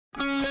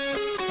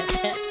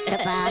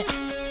Hello,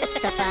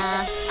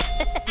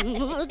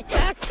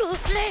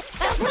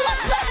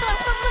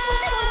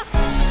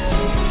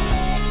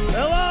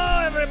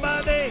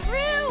 everybody.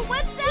 Gru,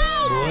 what's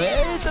up?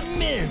 Wait a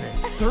minute.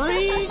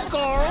 3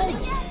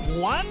 girls,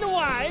 1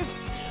 wife.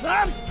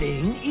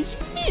 Something is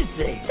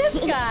missing. This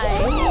guy.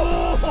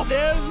 Oh,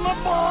 there's my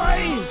boy.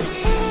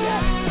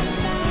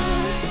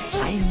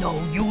 I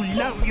know you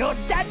love your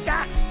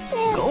dada.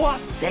 Go on,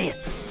 say it.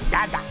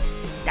 Dada.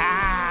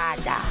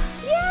 Dada.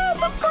 Yes,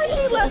 of course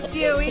he loves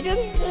you. He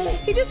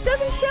just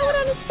doesn't show it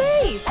on his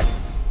face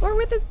or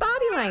with his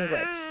body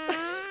language.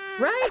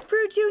 Right,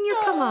 Gru Junior?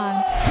 Come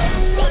on.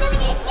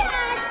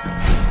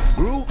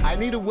 Gru, I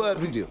need a word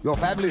with you. Your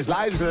family's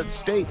lives are at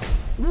stake.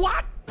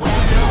 What?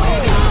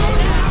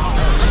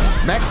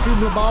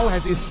 Maxime Ramal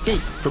has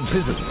escaped from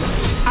prison.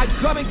 I'm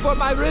coming for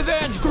my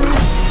revenge, Gru.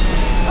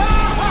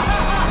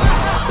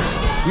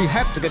 We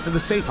have to get to the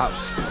safe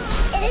house.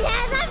 It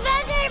has a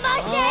vending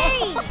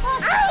machine!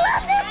 I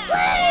love this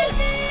place!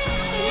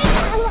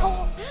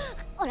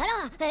 Oh,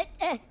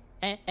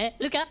 no.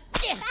 Look up.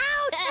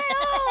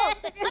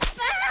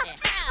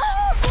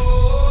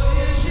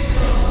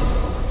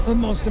 The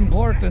most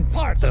important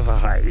part of a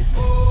heist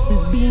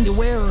is being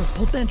aware of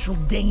potential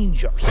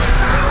dangers.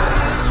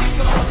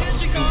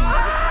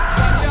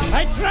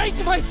 I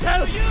trained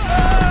myself!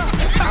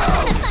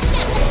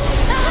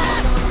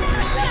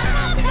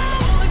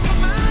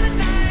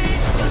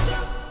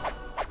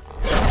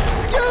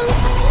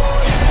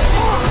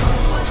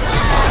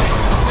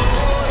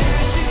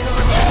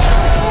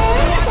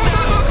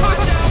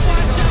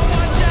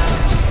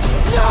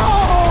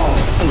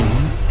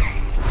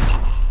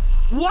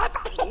 What?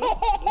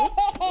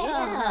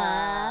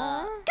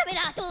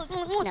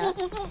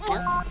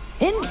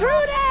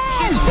 Intruders!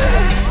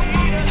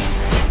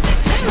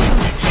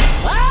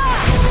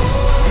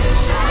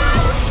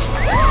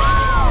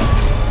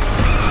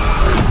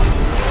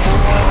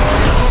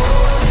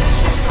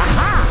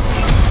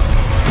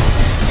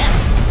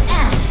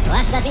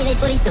 Wasabi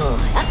burrito.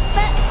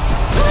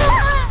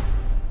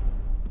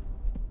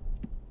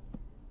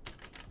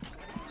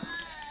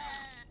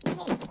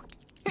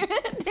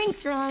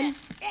 Thanks, Ron.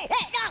 Hey,